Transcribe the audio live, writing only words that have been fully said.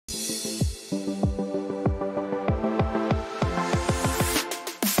The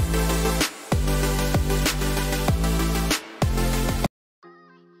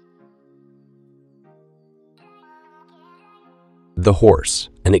horse,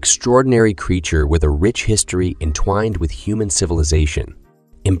 an extraordinary creature with a rich history entwined with human civilization,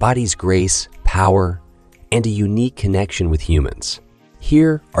 embodies grace, power, and a unique connection with humans.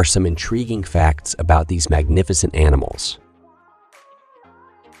 Here are some intriguing facts about these magnificent animals.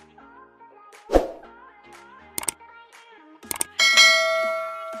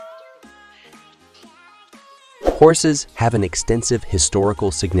 Horses have an extensive historical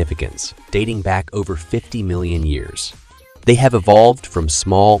significance, dating back over 50 million years. They have evolved from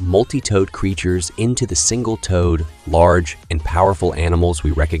small, multi-toed creatures into the single-toed, large, and powerful animals we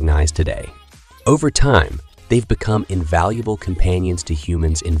recognize today. Over time, they've become invaluable companions to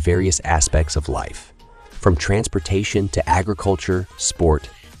humans in various aspects of life, from transportation to agriculture, sport,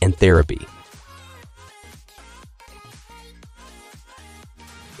 and therapy.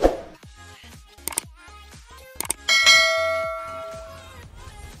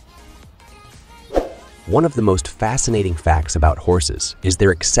 One of the most fascinating facts about horses is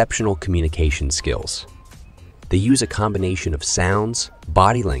their exceptional communication skills. They use a combination of sounds,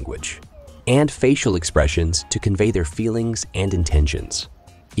 body language, and facial expressions to convey their feelings and intentions.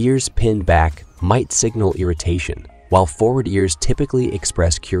 Ears pinned back might signal irritation, while forward ears typically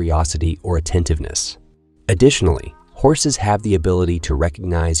express curiosity or attentiveness. Additionally, horses have the ability to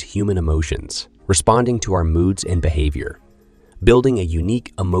recognize human emotions, responding to our moods and behavior, building a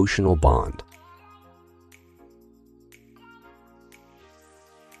unique emotional bond.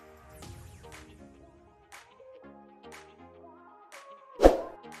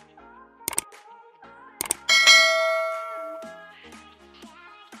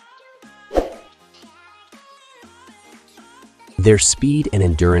 Their speed and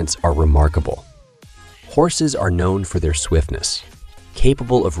endurance are remarkable. Horses are known for their swiftness,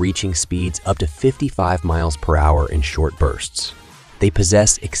 capable of reaching speeds up to 55 miles per hour in short bursts. They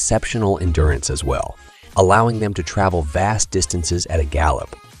possess exceptional endurance as well, allowing them to travel vast distances at a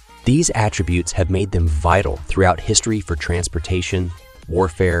gallop. These attributes have made them vital throughout history for transportation,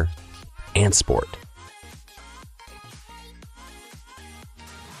 warfare, and sport.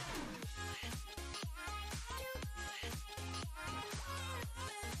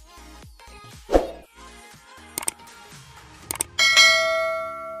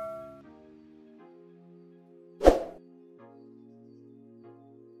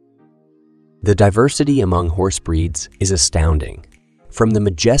 The diversity among horse breeds is astounding. From the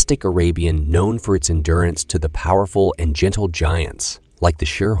majestic Arabian known for its endurance to the powerful and gentle giants, like the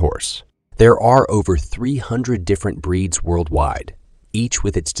Sheer horse, there are over 300 different breeds worldwide, each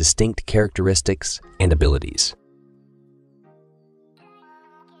with its distinct characteristics and abilities.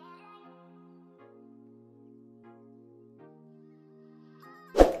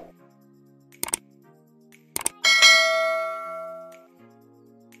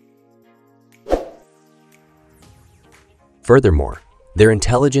 Furthermore, their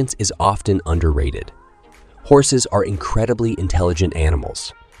intelligence is often underrated. Horses are incredibly intelligent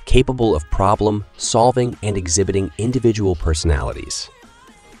animals, capable of problem-solving and exhibiting individual personalities.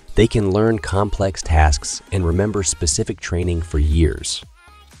 They can learn complex tasks and remember specific training for years.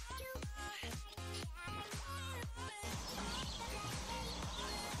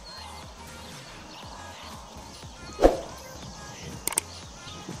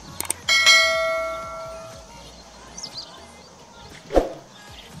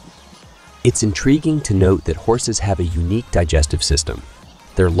 It's intriguing to note that horses have a unique digestive system.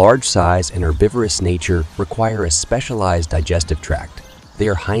 Their large size and herbivorous nature require a specialized digestive tract. They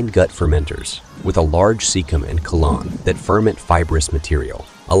are hindgut fermenters, with a large cecum and colon that ferment fibrous material,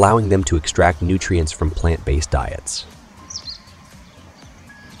 allowing them to extract nutrients from plant-based diets.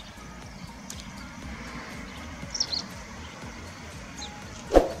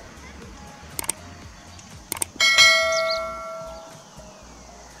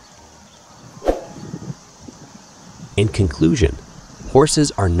 In conclusion, horses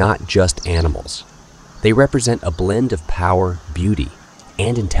are not just animals. They represent a blend of power, beauty,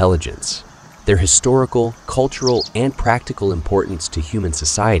 and intelligence. Their historical, cultural, and practical importance to human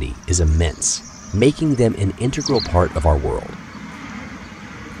society is immense, making them an integral part of our world.